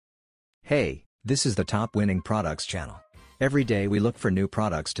Hey, this is the Top Winning Products channel. Every day we look for new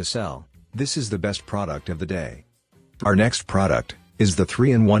products to sell. This is the best product of the day. Our next product is the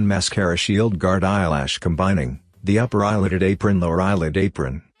 3-in-1 Mascara Shield Guard Eyelash, combining the upper eyelid apron, lower eyelid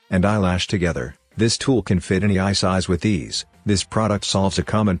apron, and eyelash together. This tool can fit any eye size with ease. This product solves a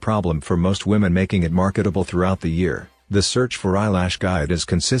common problem for most women, making it marketable throughout the year. The search for eyelash guide is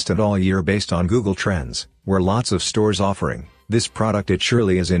consistent all year based on Google Trends, where lots of stores offering this product. It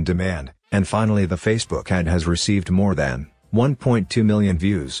surely is in demand. And finally, the Facebook ad has received more than 1.2 million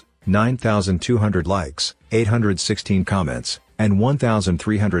views, 9,200 likes, 816 comments, and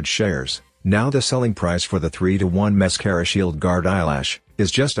 1,300 shares. Now the selling price for the 3-to-1 Mascara Shield Guard Eyelash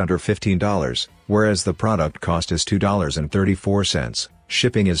is just under $15, whereas the product cost is $2.34.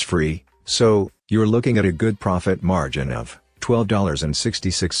 Shipping is free, so you're looking at a good profit margin of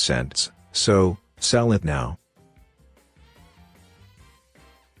 $12.66. So, sell it now.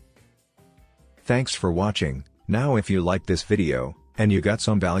 Thanks for watching. Now if you liked this video, and you got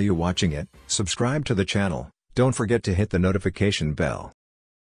some value watching it, subscribe to the channel. Don't forget to hit the notification bell.